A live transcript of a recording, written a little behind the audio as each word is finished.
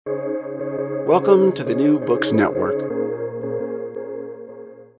Welcome to the New Books Network.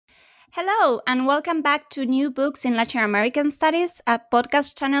 Hello, and welcome back to New Books in Latin American Studies, a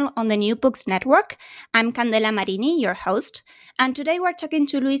podcast channel on the New Books Network. I'm Candela Marini, your host, and today we're talking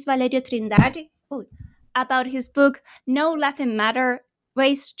to Luiz Valerio Trindade about his book, No Laughing Matter,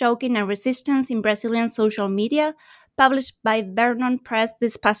 Race, Joking, and Resistance in Brazilian Social Media, published by Vernon Press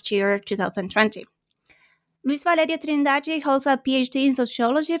this past year, 2020. Luiz Valerio Trindade holds a PhD in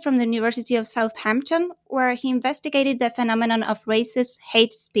sociology from the University of Southampton, where he investigated the phenomenon of racist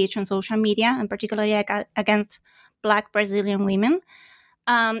hate speech on social media, and particularly against Black Brazilian women.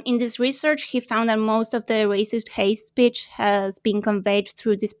 In this research, he found that most of the racist hate speech has been conveyed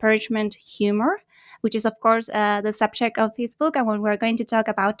through disparagement humor, which is, of course, the subject of his book and what we're going to talk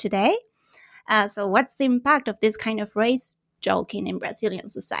about today. So, what's the impact of this kind of race joking in Brazilian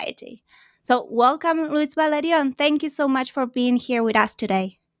society? So, welcome, Luiz Valerio, and thank you so much for being here with us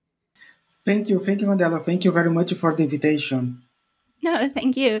today. Thank you, Mandela. Thank you very much for the invitation. No,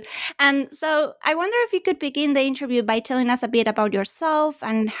 thank you. And so, I wonder if you could begin the interview by telling us a bit about yourself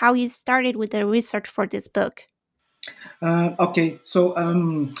and how you started with the research for this book. Okay, so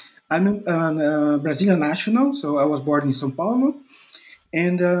I'm a Brazilian national, so I was born in São Paulo,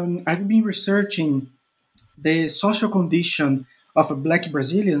 and I've been researching the social condition of Black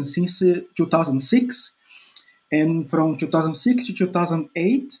Brazilians since 2006. And from 2006 to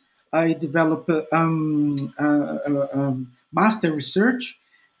 2008, I developed master research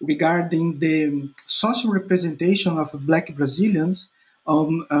regarding the social representation of Black Brazilians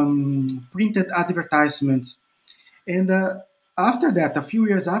on printed advertisements. And after that, a few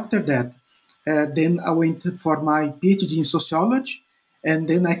years after that, then I went for my PhD in sociology, and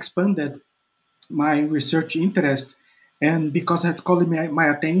then I expanded my research interest. And because it had called my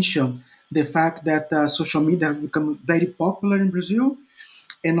attention the fact that social media has become very popular in Brazil,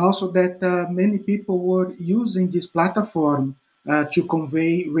 and also that many people were using this platform to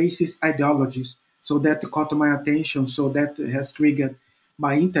convey racist ideologies. So that caught my attention. So that has triggered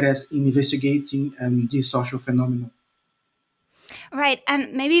my interest in investigating this social phenomenon. Right.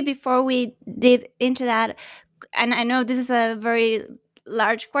 And maybe before we dive into that, and I know this is a very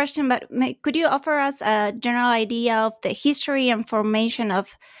large question, but could you offer us a general idea of the history and formation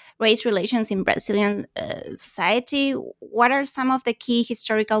of race relations in Brazilian society? What are some of the key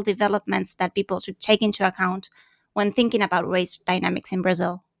historical developments that people should take into account when thinking about race dynamics in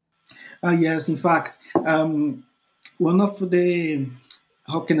Brazil? Yes, in fact, one of the,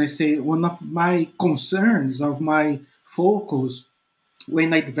 how can I say, one of my concerns of my focus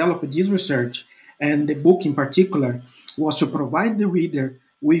when I developed this research and the book in particular was to provide the reader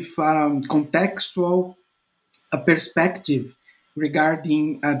with contextual perspective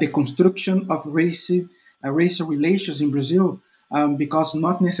regarding the construction of racial relations in Brazil, because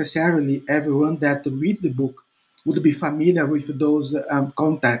not necessarily everyone that reads the book would be familiar with those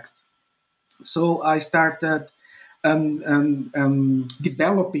contexts. So I started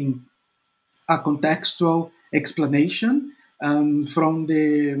developing a contextual explanation from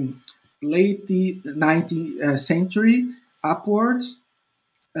the late 19th century upwards,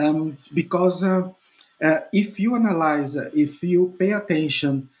 because if you analyze, if you pay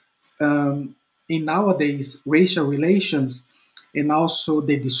attention in nowadays racial relations and also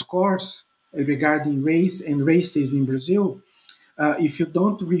the discourse regarding race and racism in Brazil, if you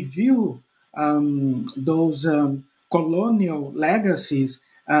don't review those colonial legacies,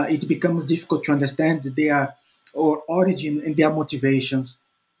 it becomes difficult to understand their or origin and their motivations.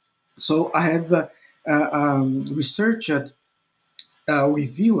 So I have researched,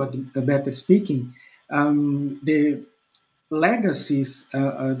 reviewed, better speaking, the legacies,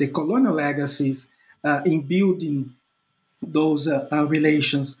 the colonial legacies in building those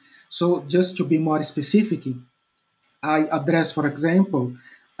relations. So just to be more specific, I address, for example,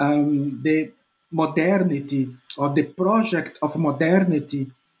 the modernity or the project of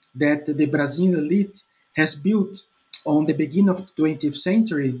modernity that the Brazilian elite has built on the beginning of the 20th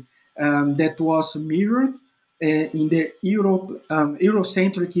century, that was mirrored in the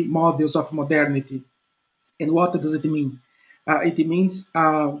Eurocentric models of modernity. And what does it mean? It means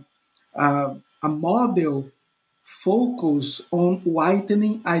a model focus on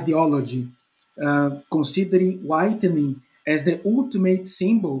whitening ideology, considering whitening as the ultimate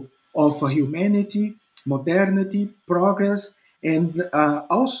symbol of humanity, modernity, progress, and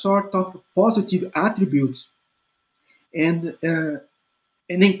all sorts of positive attributes. And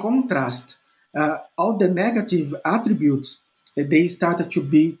in contrast, all the negative attributes, they started to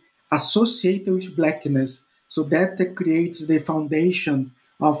be associated with blackness. So that creates the foundation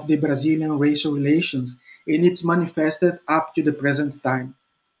of the Brazilian racial relations, and it's manifested up to the present time.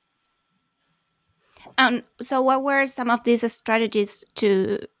 So, what were some of these strategies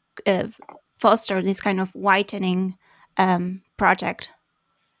to uh, foster this kind of whitening project?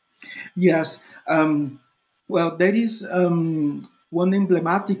 Yes. Well, there is one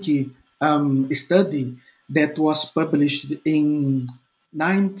emblematic study that was published in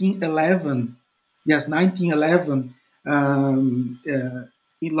 1911. Yes, 1911,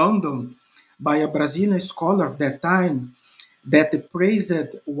 in London, by a Brazilian scholar of that time that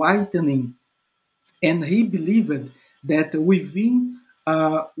praised whitening, and he believed that within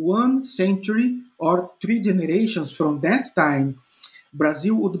 1 century or 3 generations from that time,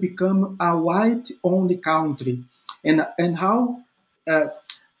 Brazil would become a white-only country, and how uh,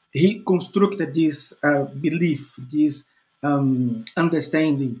 he constructed this belief, this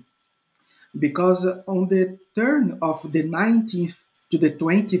understanding, because on the turn of the 19th to the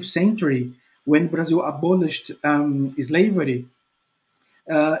 20th century, when Brazil abolished slavery,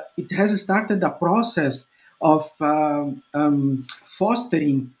 it has started a process of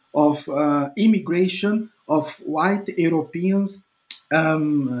fostering of immigration of white Europeans, how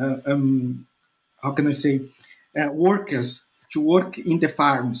can I say, workers to work in the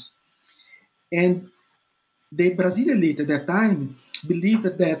farms. And the Brazilian elite at that time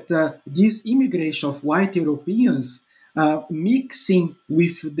believed that this immigration of white Europeans, mixing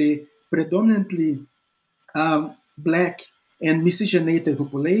with the predominantly black and miscegenated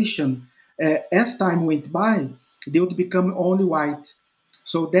population, as time went by, they would become only white.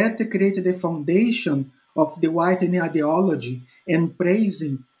 So that created the foundation of the whitening ideology and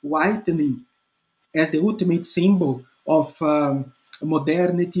praising whitening as the ultimate symbol of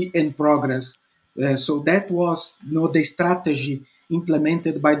modernity and progress. So that was, the strategy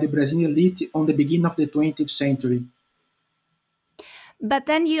implemented by the Brazilian elite on the beginning of the 20th century. But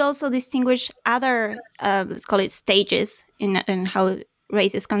then you also distinguish other, let's call it stages in how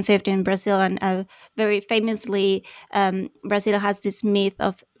race is conceived in Brazil. And very famously, Brazil has this myth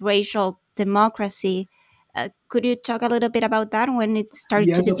of racial democracy. Could you talk a little bit about that when it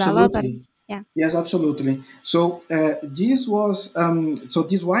started to Yes, develop? And absolutely. yeah. Yes, absolutely. So this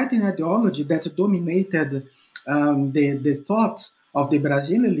white ideology that dominated the thoughts of the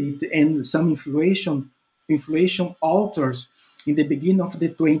Brazilian elite and some influential authors in the beginning of the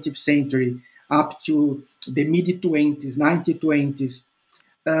 20th century up to the mid 20s, 1920s.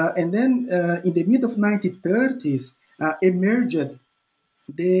 And then in the mid of 1930s emerged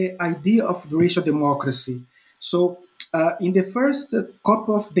the idea of racial democracy. So, in the first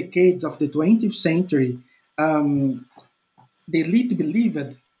couple of decades of the 20th century, the elite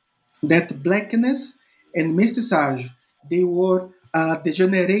believed that blackness and mestiçage they were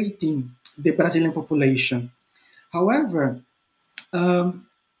degenerating the Brazilian population. However,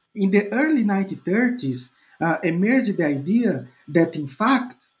 in the early 1930s, emerged the idea that, in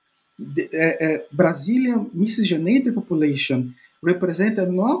fact, the Brazilian miscegenated population represented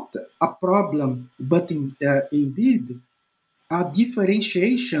not a problem, but indeed a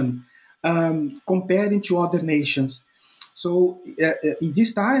differentiation comparing to other nations. So, in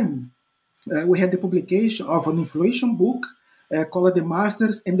this time, we had the publication of an influential book called The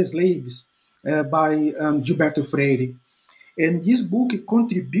Masters and the Slaves by Gilberto Freire. And this book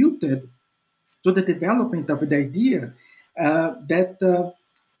contributed to the development of the idea that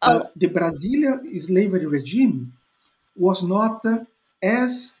Oh, the Brazilian slavery regime was not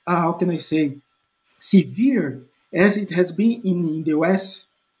as, how can I say, severe as it has been in the US.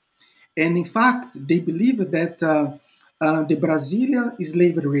 And in fact, they believe that the Brazilian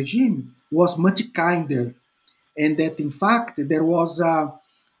slavery regime was much kinder, and that in fact there was a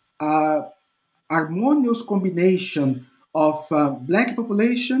harmonious combination of black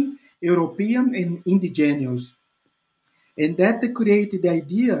population, European, and indigenous. And that created the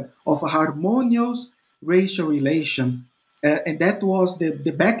idea of a harmonious racial relation. And that was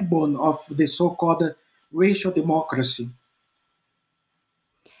the backbone of the so-called racial democracy.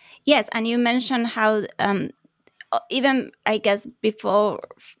 yes. And you mentioned how even, I guess, before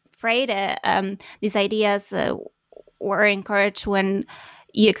Freire, these ideas were encouraged when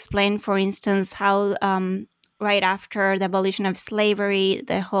you explained, for instance, how right after the abolition of slavery,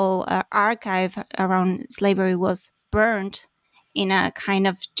 the whole archive around slavery was burned in a kind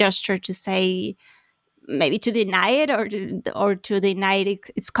of gesture to say, maybe to deny it, or to deny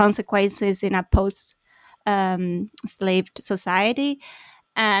its consequences in a post slaved society.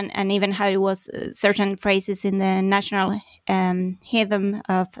 And even how it was certain phrases in the national anthem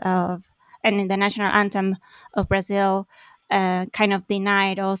of and in the national anthem of Brazil kind of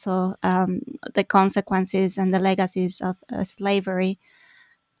denied also the consequences and the legacies of slavery.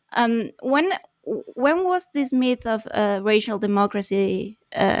 When was this myth of racial democracy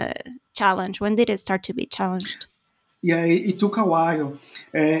challenged? When did it start to be challenged? Yeah, it took a while.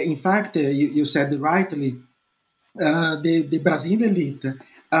 In fact, you said rightly, the Brazilian elite,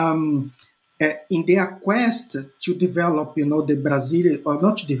 um, in their quest to develop, the Brazilian, or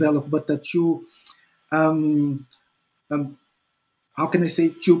not to develop, but to, um, um, how can I say,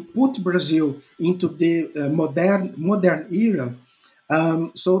 to put Brazil into the modern era.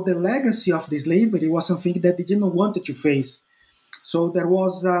 So the legacy of the slavery was something that they didn't want to face. So there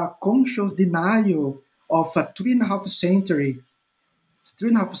was a conscious denial of a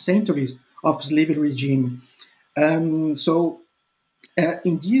 3.5 centuries of slavery regime. So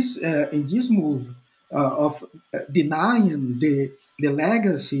in this move of denying the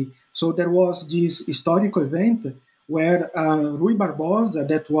legacy, so there was this historical event where Rui Barbosa,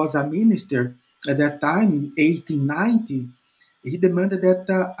 that was a minister at that time in 1890, he demanded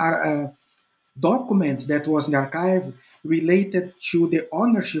that documents that was in the archive related to the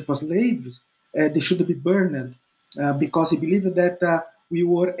ownership of slaves, they should be burned because he believed that we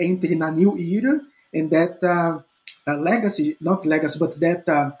were entering a new era and that legacy, not legacy, but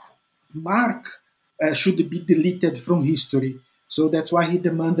that mark should be deleted from history. So that's why he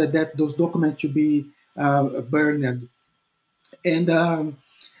demanded that those documents should be burned. And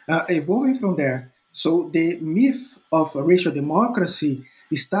evolving from there, so the myth of racial democracy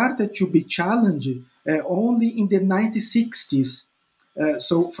started to be challenged only in the 1960s.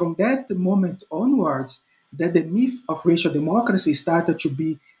 So from that moment onwards, that the myth of racial democracy started to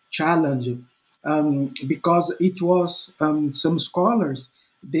be challenged because it was some scholars,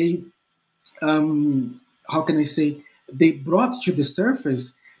 they how can I say, they brought to the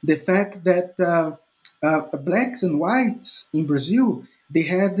surface the fact that blacks and whites in Brazil, they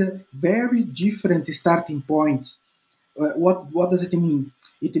had very different starting points. What does it mean?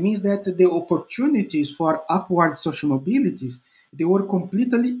 It means that the opportunities for upward social mobilities, they were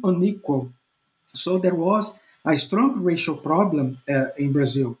completely unequal. So there was a strong racial problem in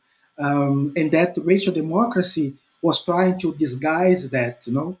Brazil, and that racial democracy was trying to disguise that.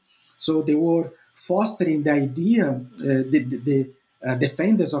 So they were fostering the idea, the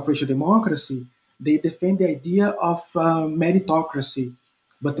defenders of racial democracy, they defend the idea of meritocracy.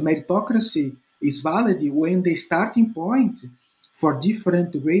 But meritocracy is valid when the starting point for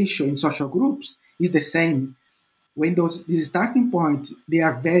different racial and social groups is the same. When the starting point they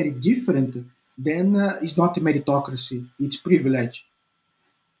are very different, then it's not meritocracy; it's privilege.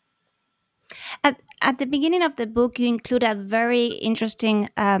 At the beginning of the book, you include a very interesting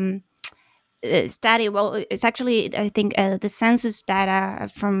study. Well, it's actually, I think, the census data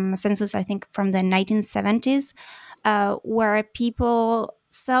from a census, I think, from the 1970s, where people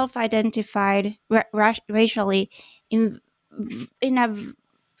self-identified racially in in a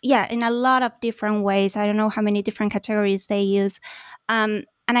yeah, in a lot of different ways. I don't know how many different categories they use, and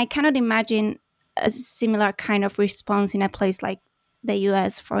I cannot imagine a similar kind of response in a place like the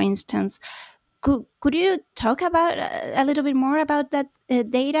US, for instance. Could you talk about a little bit more about that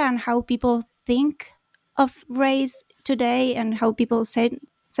data and how people think of race today and how people say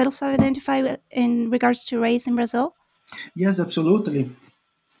self-identify in regards to race in Brazil? Yes, absolutely.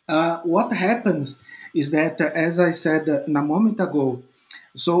 What happens is that, as I said a moment ago,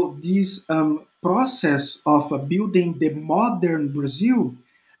 so this process of building the modern Brazil,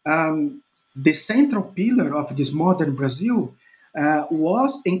 the central pillar of this modern Brazil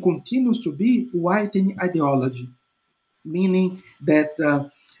was and continues to be whitening ideology, meaning that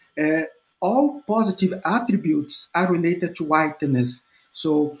all positive attributes are related to whiteness.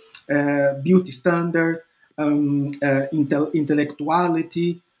 So, beauty standard,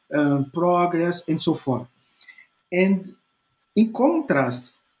 intellectuality, progress, and so forth. And in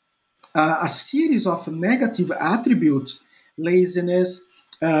contrast, a series of negative attributes, laziness,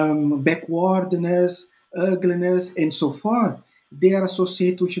 backwardness, ugliness, and so forth, they are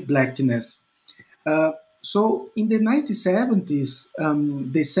associated with blackness. Uh, so in the 1970s,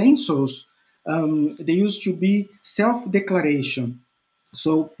 the census, they used to be self-declaration.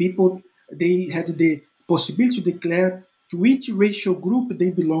 So people, they had the possibility to declare to which racial group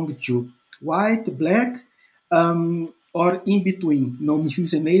they belong to, white, black, or in between,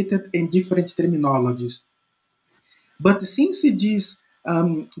 miscegenated and different terminologies. But since this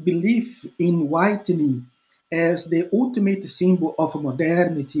belief in whitening as the ultimate symbol of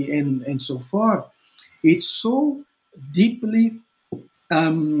modernity and so forth, it's so deeply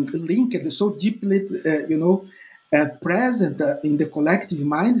linked, so deeply, present in the collective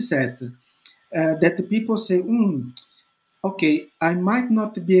mindset that the people say, okay, I might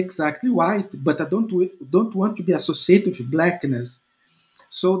not be exactly white, but I don't want to be associated with blackness.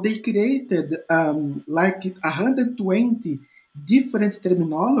 So they created like 120 different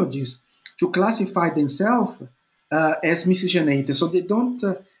terminologies to classify themselves as miscegenated. So they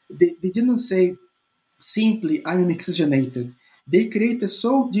didn't say simply I'm miscegenated. They created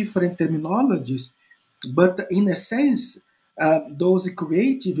so different terminologies, but in a sense, those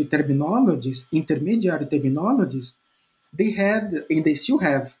creative terminologies, intermediary terminologies, they had and they still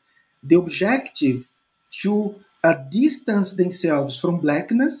have the objective to distance themselves from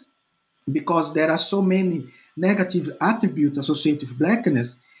blackness because there are so many negative attributes associated with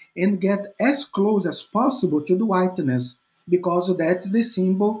blackness and get as close as possible to the whiteness because that's the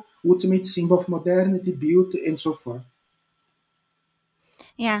symbol, ultimate symbol of modernity, beauty, and so forth.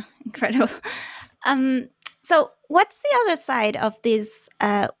 Yeah, incredible. Um, so, what's the other side of this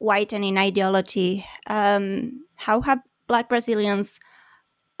whitening ideology? How have Black Brazilians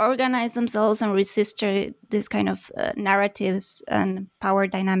organized themselves and resisted this kind of narratives and power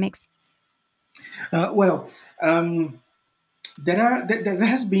dynamics? Well, there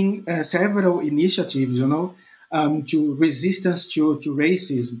has been several initiatives, to resistance to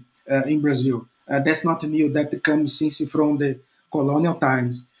racism in Brazil. That's not new. That comes since from the colonial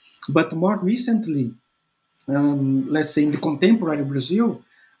times, but more recently, let's say in the contemporary Brazil,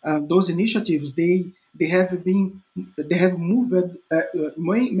 those initiatives they have moved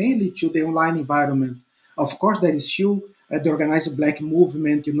mainly to the online environment. Of course, there is still the organized black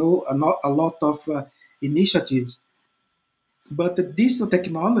movement, a lot of initiatives, but the digital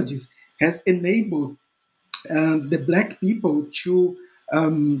technologies has enabled the black people to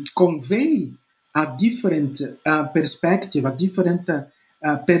convey a different perspective, a different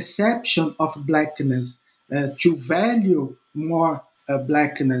perception of blackness, to value more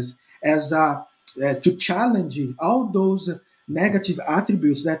blackness as to challenge all those negative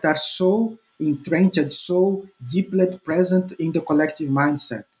attributes that are so entrenched, so deeply present in the collective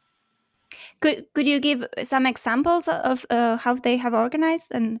mindset. Could you give some examples of how they have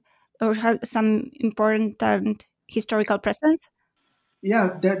organized and or how some important historical presence?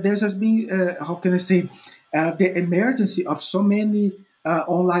 Yeah, there has been, how can I say, the emergence of so many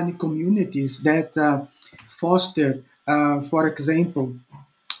online communities that foster, for example,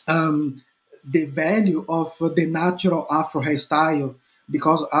 the value of the natural Afro hairstyle,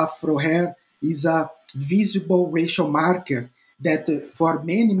 because Afro hair is a visible racial marker that for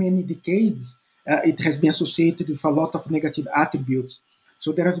many, many decades it has been associated with a lot of negative attributes.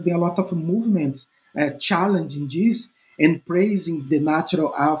 So there has been a lot of movements challenging this and praising the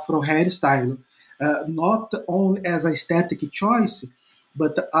natural Afro hairstyle, not only as a aesthetic choice,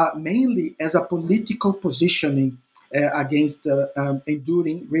 but mainly as a political positioning against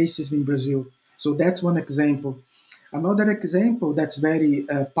enduring racism in Brazil. So that's one example. Another example that's very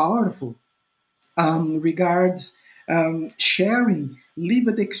powerful regards sharing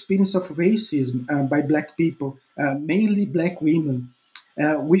lived experience of racism by Black people, mainly Black women,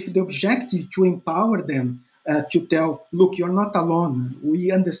 with the objective to empower them to tell, look, you're not alone.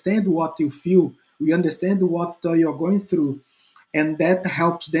 We understand what you feel. We understand what you're going through. And that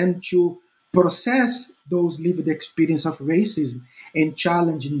helps them to process those lived experience of racism and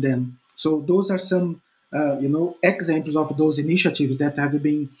challenging them. So those are some, examples of those initiatives that have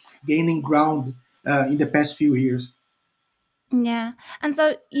been gaining ground in the past few years. Yeah. And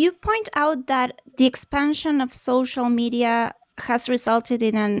so you point out that the expansion of social media has resulted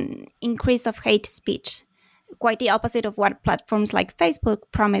in an increase of hate speech, quite the opposite of what platforms like Facebook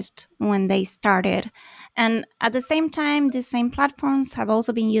promised when they started. And at the same time, these same platforms have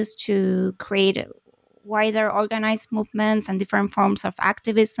also been used to create wider organized movements and different forms of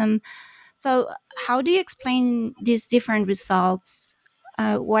activism. So, how do you explain these different results?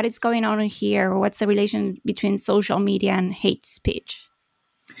 What is going on here? What's the relation between social media and hate speech?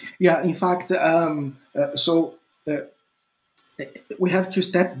 Yeah, in fact, uh, we have to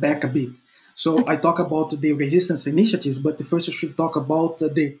step back a bit. So I talk about the resistance initiatives, but first I should talk about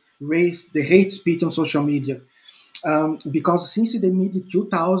the hate speech on social media. Because since the mid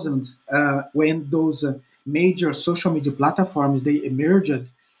 2000s, when those major social media platforms they emerged,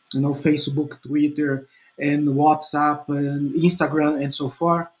 Facebook, Twitter, and WhatsApp, and Instagram, and so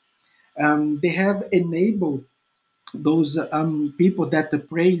forth, they have enabled those people that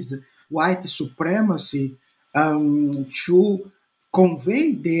praise white supremacy to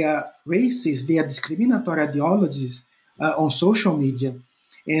convey their racist, their discriminatory ideologies on social media,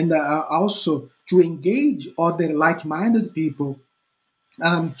 and also to engage other like-minded people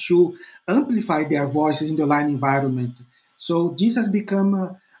to amplify their voices in the online environment. So this has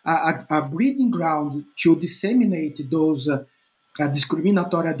become a breeding ground to disseminate those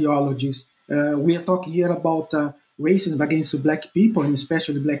discriminatory ideologies. We are talking here about racism against black people and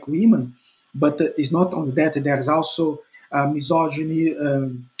especially black women, but it's not only that. There is also misogyny,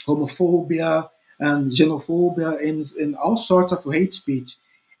 homophobia, and xenophobia, and all sorts of hate speech.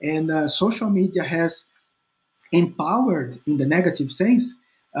 And social media has empowered, in the negative sense,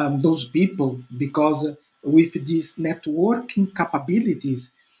 those people because with these networking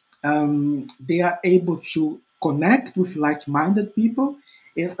capabilities, they are able to connect with like-minded people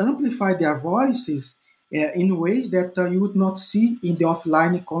and amplify their voices in ways that you would not see in the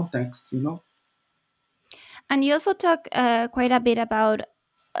offline context. And you also talk quite a bit about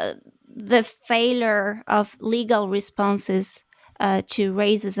the failure of legal responses to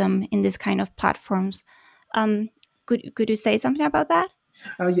racism in this kind of platforms. Could you say something about that?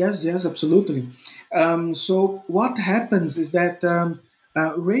 Yes, yes, absolutely. So what happens is that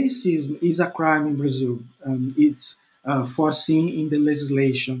racism is a crime in Brazil. It's foreseen in the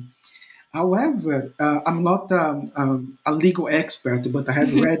legislation. However, I'm not a legal expert, but I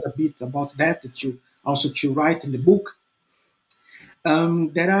have read a bit about that to write in the book.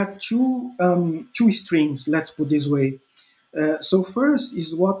 There are two streams. Let's put this way. So first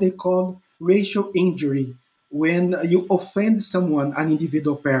is what they call racial injury, when you offend someone, an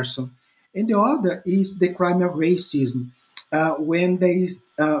individual person, and the other is the crime of racism, when there is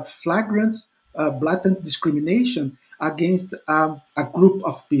flagrant, blatant discrimination against a group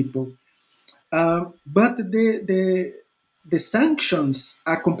of people. But the sanctions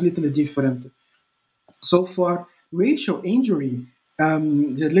are completely different. So for racial injury,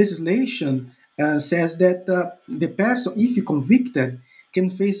 the legislation says that the person, if convicted, can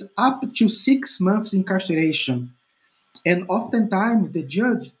face up to 6 months incarceration. And oftentimes the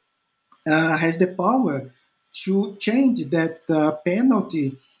judge has the power to change that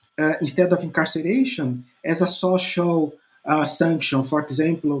penalty instead of incarceration as a social sanction. For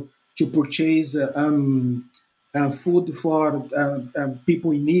example, to purchase food for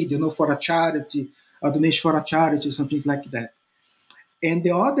people in need, for a charity, a donation for a charity, something like that. And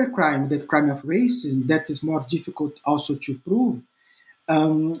the other crime, that crime of racism, that is more difficult also to prove.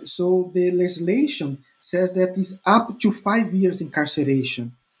 So the legislation says that is up to 5 years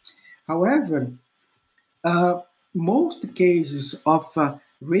incarceration. However, uh, most cases of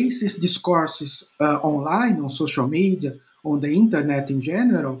racist discourses online, on social media, on the internet in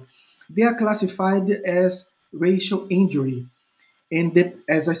general, they are classified as racial injury. And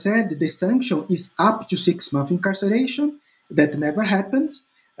as I said, the sanction is up to 6 months incarceration. That never happens.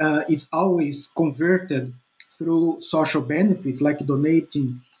 It's always converted through social benefits, like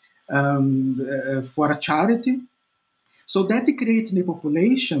donating for a charity. So that creates in the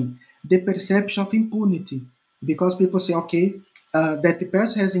population the perception of impunity, because people say, okay, that the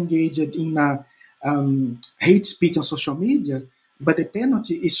person has engaged in a hate speech on social media, but the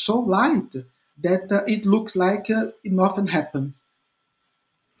penalty is so light that it looks like nothing happened.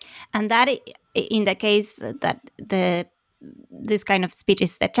 And that in the case that the this kind of speech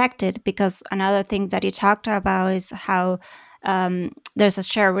is detected, because another thing that you talked about is how there's a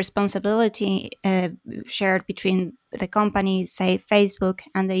shared responsibility shared between the company, say Facebook,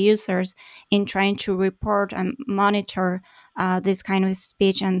 and the users in trying to report and monitor this kind of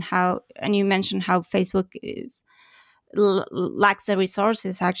speech, and you mentioned how Facebook is lacks the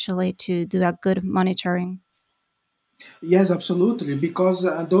resources actually to do a good monitoring. Yes, absolutely. Because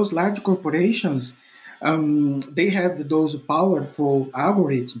those large corporations, they have those powerful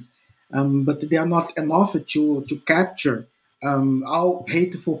algorithms, but they are not enough to capture all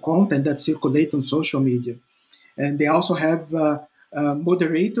hateful content that circulate on social media. And they also have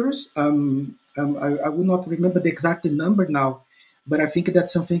moderators. I will not remember the exact number now, but I think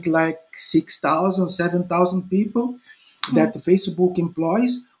that's something like 6,000, 7,000 people Hmm. that Facebook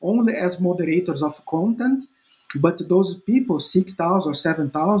employs only as moderators of content. But those people, 6,000 or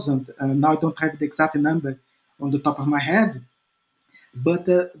 7,000, now I don't have the exact number on the top of my head, but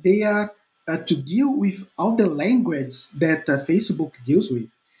they are to deal with all the language that Facebook deals with.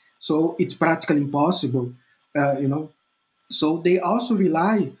 So it's practically impossible, you know. So they also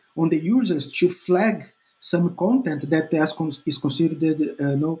rely on the users to flag some content that is considered,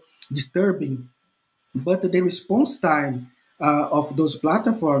 disturbing, but the response time of those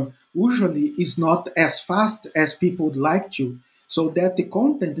platforms usually is not as fast as people would like to. So that the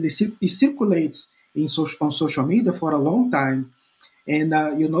content it circulates on social media for a long time,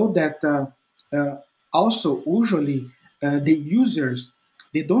 and you know that uh, also usually the users,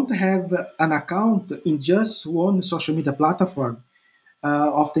 they don't have an account in just one social media platform.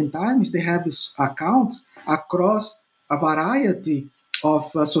 Oftentimes they have accounts across a variety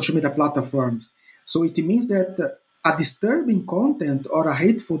of social media platforms. So it means that a disturbing content or a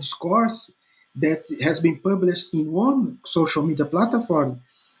hateful discourse that has been published in one social media platform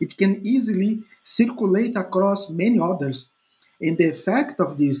it can easily circulate across many others. And the effect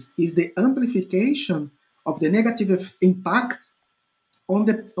of this is the amplification of the negative impact on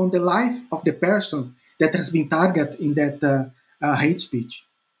the life of the person that has been targeted in that hate speech.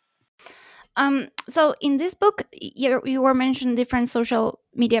 So in this book, you were mentioning different social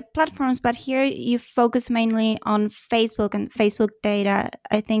media platforms, but here you focus mainly on Facebook and Facebook data.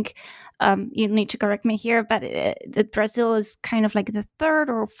 I think you need to correct me here, but that Brazil is kind of like the third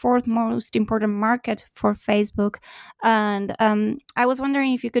or fourth most important market for Facebook. And I was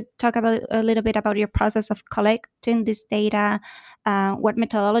wondering if you could talk about a little bit about your process of collecting this data, what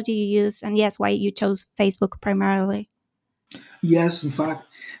methodology you used, and yes, why you chose Facebook primarily. Yes, in fact.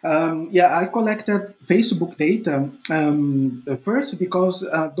 Yeah, I collected Facebook data first because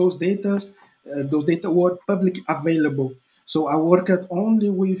those data were public available. So I worked only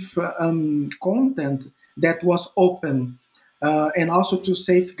with content that was open, and also to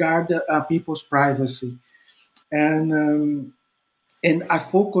safeguard people's privacy. And and I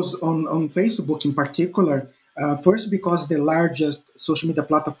focus on Facebook in particular, first because the largest social media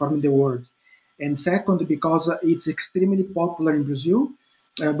platform in the world, and second because it's extremely popular in Brazil.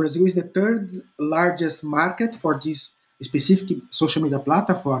 Brazil is the third largest market for this specific social media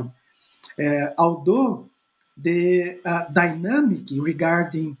platform. Although the dynamic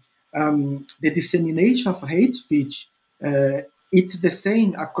regarding the dissemination of hate speech, it's the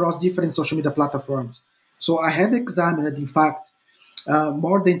same across different social media platforms. So I have examined, in fact,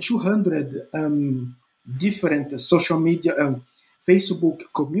 more than 200 different social media Facebook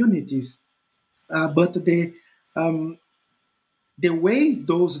communities, but the way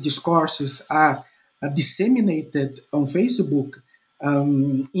those discourses are disseminated on Facebook,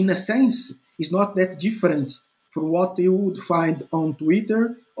 in a sense, is not that different from what you would find on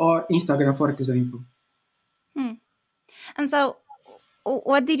Twitter or Instagram, for example. Hmm. And so,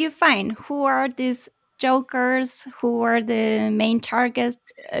 what did you find? Who are these jokers? Who are the main targets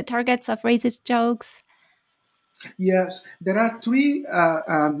of racist jokes? Yes, there are three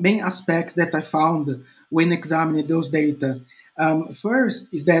main aspects that I found when examining those data. First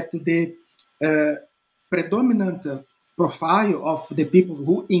is that the predominant profile of the people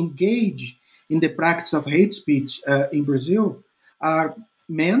who engage in the practice of hate speech in Brazil are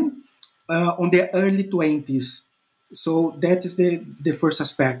men on their early 20s. So that is the first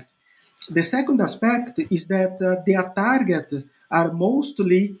aspect. The second aspect is that their target are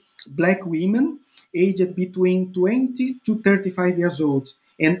mostly black women aged between 20 to 35 years old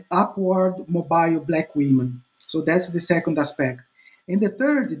and upward mobile black women. So that's the second aspect. And the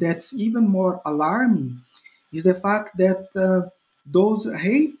third, that's even more alarming, is the fact that those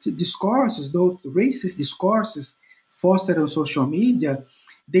hate discourses, those racist discourses fostered on social media,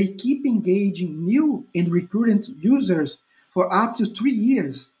 they keep engaging new and recurrent users for up to 3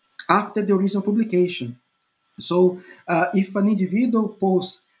 years after the original publication. So, if an individual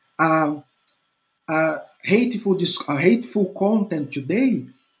posts hateful content today,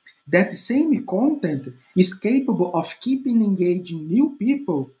 that same content is capable of keeping engaging new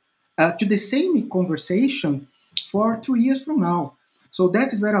people to the same conversation for 2 years from now. So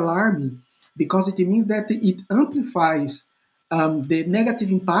that is very alarming because it means that it amplifies the negative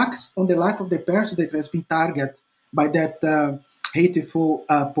impacts on the life of the person that has been targeted by that hateful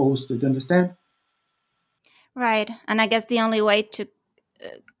post. Do you understand? Right, and I guess the only way to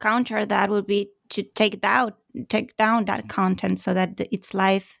counter that would be to take down that content so that its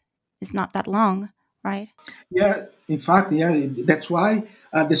life is not that long, right? Yeah, in fact, yeah, that's why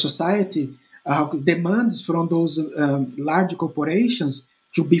the society demands from those large corporations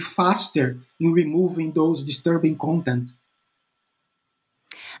to be faster in removing those disturbing content.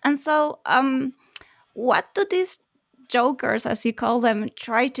 And so, what do these jokers, as you call them,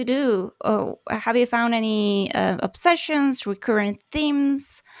 try to do? Have you found any obsessions, recurrent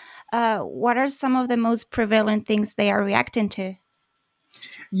themes? What are some of the most prevalent things they are reacting to?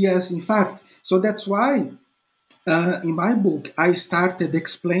 Yes, in fact. So that's why in my book I started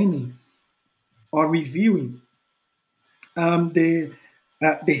explaining or reviewing the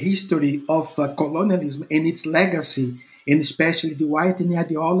history of colonialism and its legacy, and especially the whitening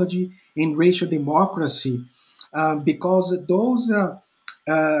ideology and racial democracy, because those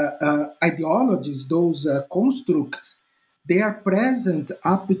ideologies, those constructs, they are present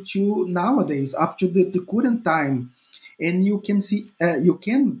up to nowadays, up to the current time, and you can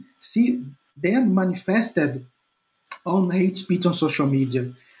see them manifested on hate speech on social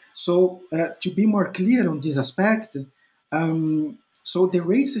media. So, to be more clear on this aspect, so the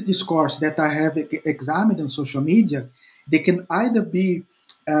racist discourse that I have examined on social media, they can either be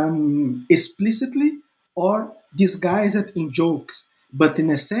explicitly or disguised in jokes. But in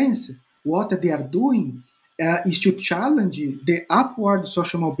a sense, what they are doing is to challenge the upward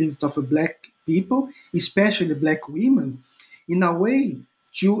social mobility of black people, especially black women, in a way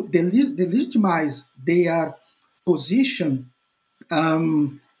to delegitimize their position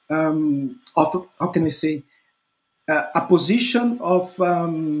of, how can I say, a position of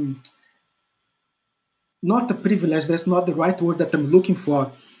not a privilege. That's not the right word that I'm looking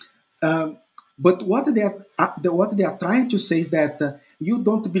for. Um, but what they are trying to say is that you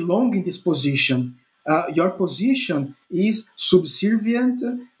don't belong in this position. Your position is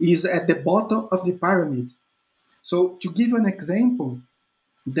subservient, is at the bottom of the pyramid. So, to give an example,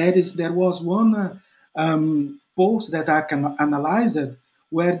 there was one post that I can analyze it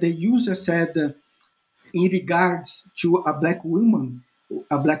where the user said, in regards to a black woman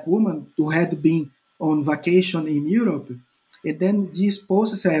who had been on vacation in Europe. And then this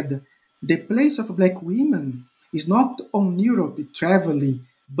post said, the place of black women is not on Europe traveling,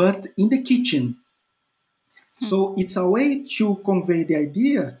 but in the kitchen. Hmm. So it's a way to convey the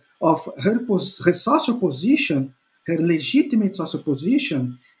idea of her social position, her legitimate social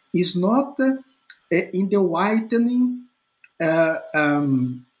position, is not in the whitening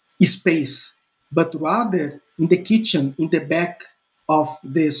space, but rather in the kitchen, in the back of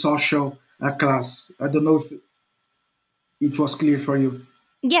the social class. I don't know if it was clear for you.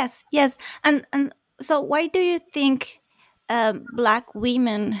 Yes, yes. And so why do you think black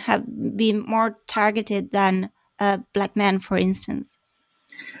women have been more targeted than black men, for instance?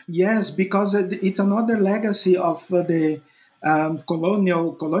 Yes, because it's another legacy of the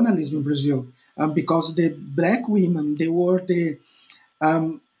colonialism in Brazil. Because the black women, they were the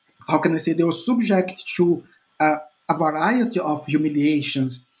how can I say, they were subject to a variety of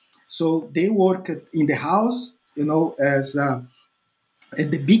humiliations. So they worked in the house, as in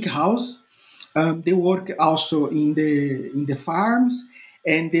the big house. They work also in the farms,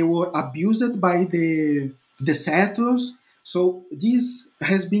 and they were abused by the settlers. So this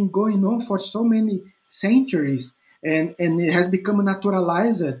has been going on for so many centuries, and it has become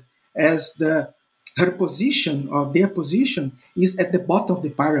naturalized as her position or their position is at the bottom of the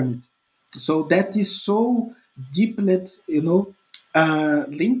pyramid. So that is so deeply,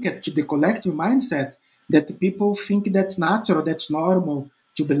 linked to the collective mindset that people think that's natural, that's normal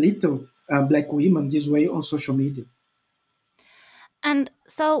to belittle black women this way on social media. And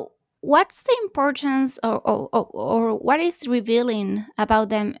so, what's the importance, or what is revealing about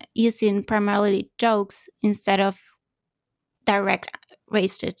them using primarily jokes instead of direct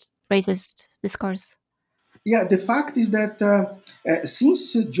racist discourse? Yeah, the fact is that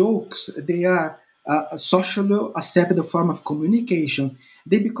since jokes they are a socially accepted form of communication,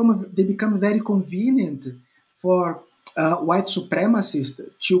 they become very convenient for white supremacists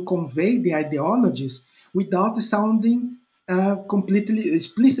to convey the ideologies without sounding completely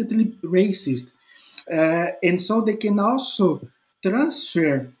explicitly racist. And so they can also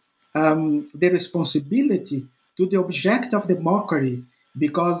transfer the responsibility to the object of the mockery,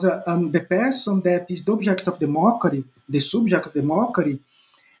 because the person that is the object of the mockery, the subject of the mockery,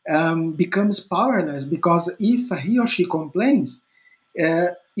 becomes powerless, because if he or she complains,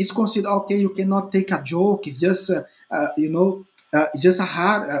 it's considered okay. You cannot take a joke. It's just just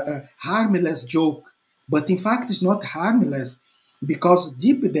a harmless joke. But in fact, it's not harmless, because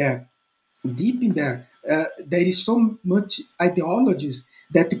deep in there, there is so much ideologies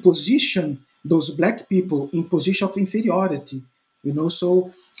that position those black people in position of inferiority.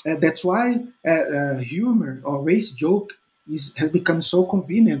 So that's why humor or race joke has become so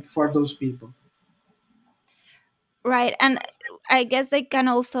convenient for those people. Right, and I guess they can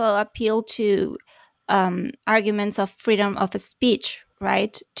also appeal to arguments of freedom of speech,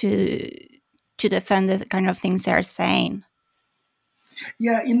 right? To defend the kind of things they're saying.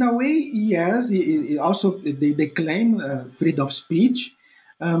 Yeah, in a way, yes. Also, they claim freedom of speech,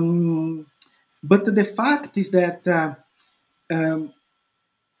 um, but the fact is that um,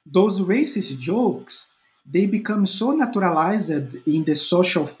 those racist jokes, they become so naturalized in the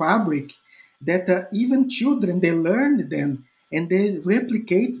social fabric that even children, they learn them and they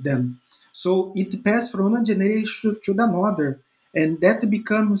replicate them. So it passes from one generation to another, and that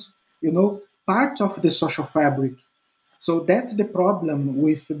becomes, part of the social fabric. So that's the problem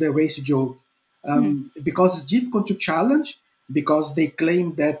with the race joke, Hmm. because it's difficult to challenge, because they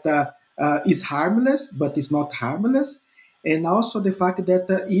claim that it's harmless, but it's not harmless, and also the fact that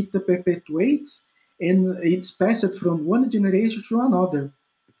it perpetuates and it's passed from one generation to another.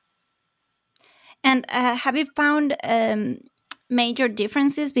 And have you found major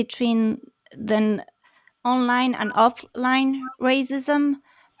differences between the online and offline racism?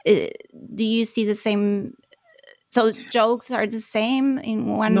 Uh, do you see the same So jokes are the same in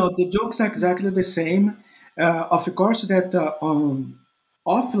one. No, the jokes are exactly the same. Of course, that on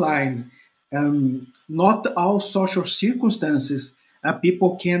offline, not all social circumstances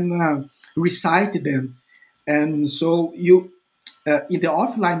people can recite them, and so you in the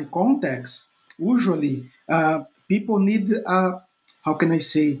offline context, usually people need how can I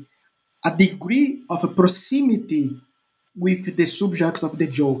say a degree of a proximity with the subject of the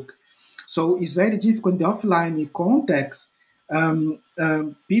joke. So it's very difficult in the offline context.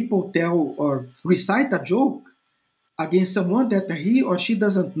 People tell or recite a joke against someone that he or she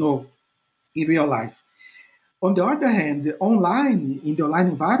doesn't know in real life. On the other hand, online, in the online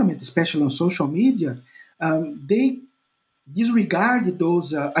environment, especially on social media, they disregard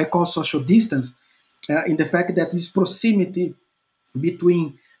those I call social distance in the fact that this proximity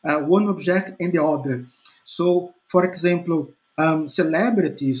between one object and the other. So, for example,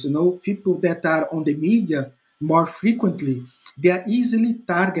 celebrities, people that are on the media more frequently, they are easily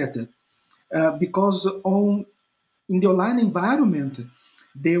targeted because on in the online environment,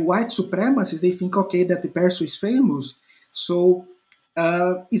 the white supremacists they think okay that the person is famous, so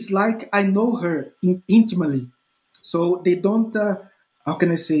it's like I know her intimately, so they don't how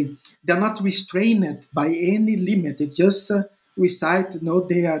can I say they're not restrained by any limit. They just recite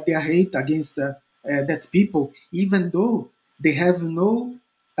their hate against that people, even though they have no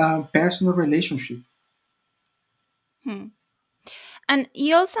personal relationship. Hmm. And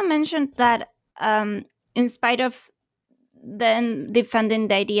you also mentioned that, in spite of then defending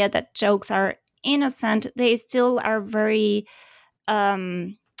the idea that jokes are innocent, they still are very,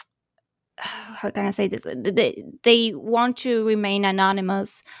 um, how can I say this? They want to remain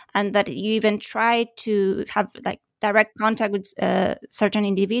anonymous, and that you even try to have like direct contact with certain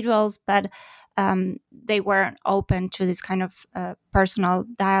individuals, but they weren't open to this kind of personal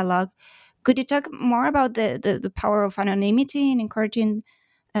dialogue. Could you talk more about the power of anonymity in encouraging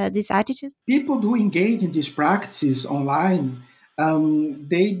these attitudes? People who engage in this practice online,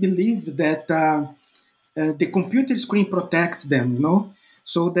 they believe that the computer screen protects them,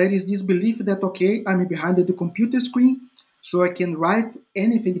 So there is this belief that, okay, I'm behind the computer screen, so I can write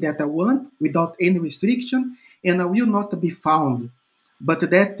anything that I want without any restriction, and I will not be found. But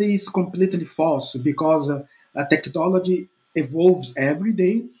that is completely false because technology evolves every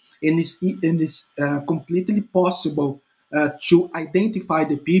day, and it's completely possible to identify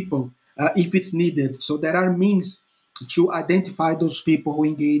the people if it's needed. So there are means to identify those people who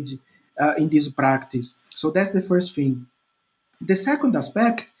engage in this practice. So that's the first thing. The second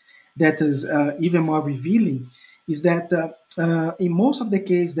aspect that is even more revealing is that in most of the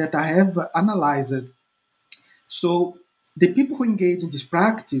cases that I have analyzed, so the people who engage in this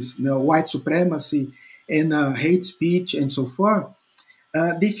practice, white supremacy and hate speech and so forth,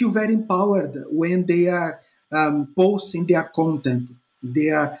 they feel very empowered when they are posting their content, they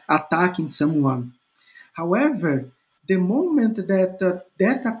are attacking someone. However, the moment that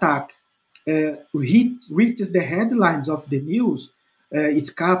that attack reaches the headlines of the news,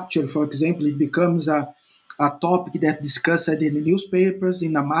 it's captured, for example, it becomes a topic that discussed in the newspapers,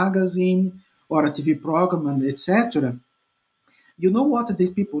 in a magazine, or a TV program, and etc. You know what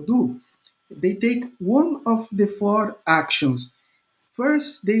these people do? They take one of the four actions.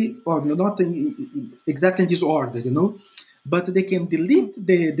 First, they, or not exactly in this order, but they can delete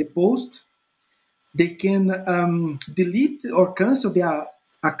the post, they can delete or cancel their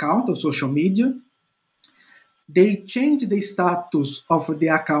account on social media. They change the status of the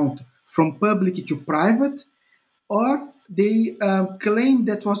account from public to private, or they claim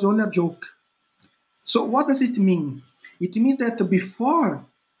that was only a joke. So, what does it mean? It means that before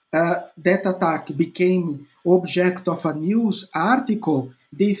that attack became object of a news article,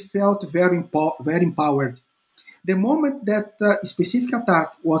 they felt very empowered. The moment that specific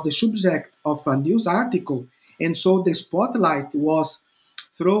attack was the subject of a news article, and so the spotlight was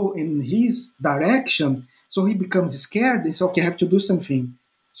thrown in his direction, so he becomes scared and says, okay, I have to do something.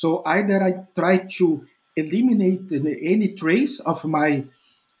 So either I try to eliminate any trace of my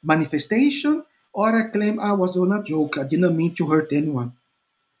manifestation, or I claim I was on a joke, I didn't mean to hurt anyone.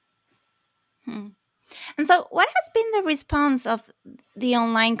 Hmm. And so, what has been the response of the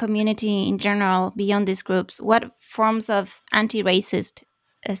online community in general beyond these groups? What forms of anti racist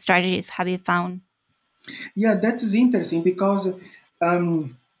strategies have you found? Yeah, that is interesting because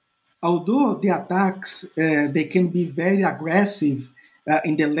um, although the attacks they can be very aggressive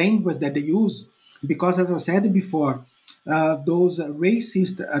in the language that they use, because as I said before, those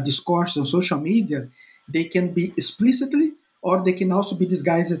racist discourse on social media, they can be explicitly or they can also be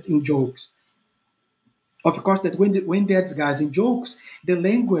disguised in jokes. Of course, that when there's guys in jokes, the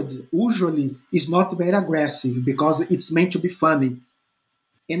language usually is not very aggressive because it's meant to be funny.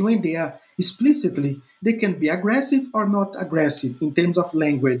 And when they are explicitly, they can be aggressive or not aggressive in terms of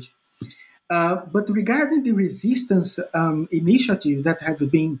language. But regarding the resistance initiative that have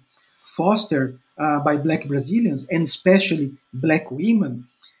been fostered by Black Brazilians and especially Black women,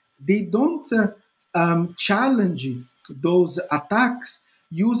 they don't challenge those attacks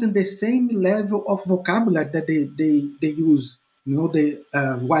using the same level of vocabulary that they use, the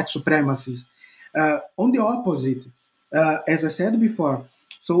white supremacists. On the opposite, as I said before,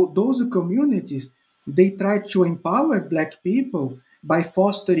 so those communities, they try to empower Black people by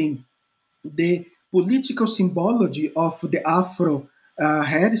fostering the political symbology of the Afro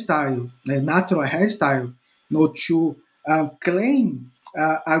hairstyle, natural hairstyle, to claim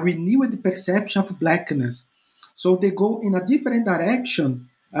a renewed perception of blackness. So they go in a different direction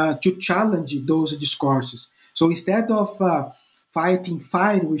to challenge those discourses. So instead of fighting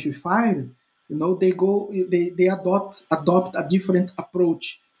fire with fire, they adopt a different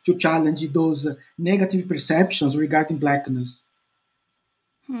approach to challenge those negative perceptions regarding blackness.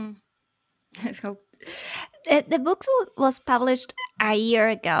 Hmm. I hope. The book was published a year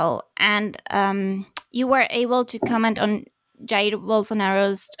ago, and you were able to comment on Jair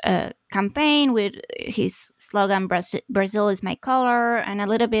Bolsonaro's campaign with his slogan "Brazil is my color," and a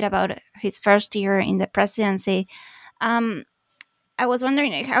little bit about his first year in the presidency. Um, I was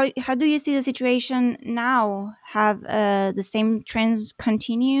wondering how do you see the situation now? Have the same trends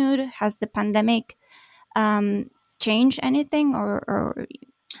continued? Has the pandemic um, changed anything, or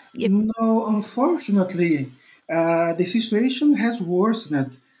yep. No, unfortunately, the situation has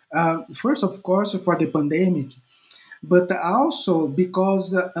worsened. First, of course, for the pandemic, but also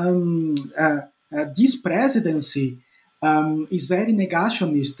because this presidency is very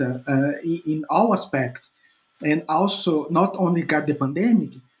negationist in all aspects, and also not only regarding the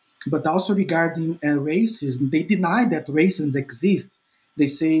pandemic, but also regarding racism. They deny that racism exists. They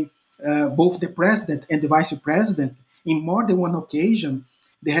say both the president and the vice president, in more than one occasion,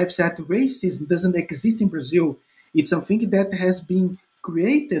 they have said racism doesn't exist in Brazil. It's something that has been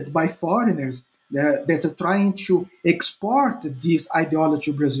created by foreigners that are trying to export this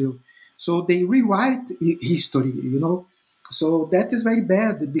ideology to Brazil. So they rewrite history. So that is very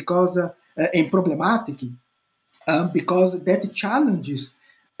bad because and problematic because that challenges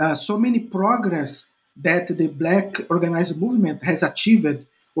so many progress that the Black organized movement has achieved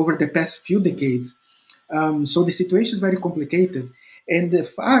over the past few decades. So the situation is very complicated, and the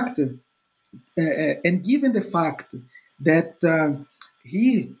fact and given the fact that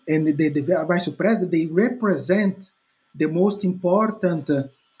he and the vice president they represent the most important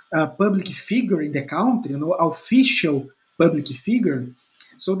public figure in the country, official public figure,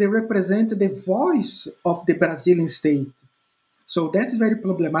 so they represent the voice of the Brazilian state. So that is very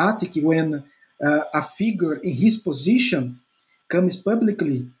problematic when a figure in his position comes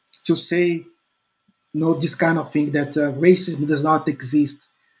publicly to say, this kind of thing that racism does not exist.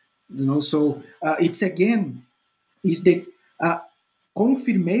 So it's again is the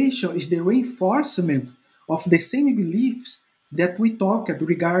confirmation, is the reinforcement of the same beliefs that we talked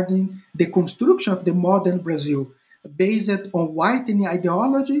regarding the construction of the modern Brazil, based on whitening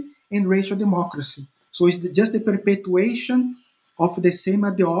ideology and racial democracy. So it's just the perpetuation of the same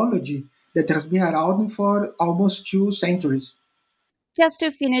ideology that has been around for almost 2 centuries. Just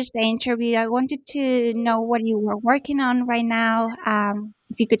to finish the interview, I wanted to know what you were working on right now.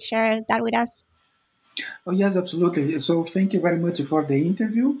 If you could share that with us. Oh, yes, absolutely. So thank you very much for the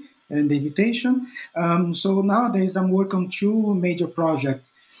interview and the invitation. So nowadays I'm working on two major projects.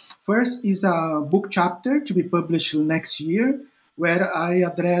 First is a book chapter to be published next year, where I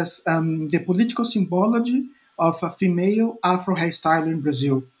address the political symbology of a female Afro hairstyle in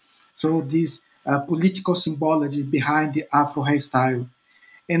Brazil. So this political symbology behind the Afro hairstyle.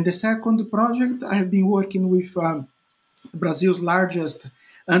 And the second project, I have been working with Brazil's largest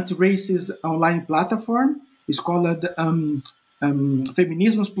anti-racist online platform. It's called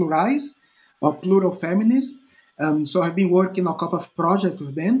Feminismos Plurais, or Plural Feminists. So I've been working on a couple of projects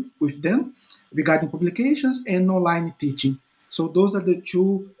with them regarding publications and online teaching. So those are the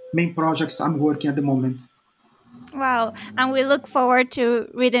two main projects I'm working at the moment. Wow, and we look forward to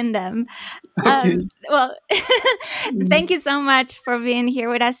reading them. Okay. Well, thank you so much for being here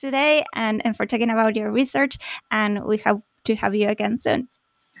with us today and for talking about your research. And we hope to have you again soon.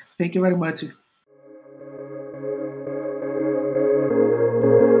 Thank you very much.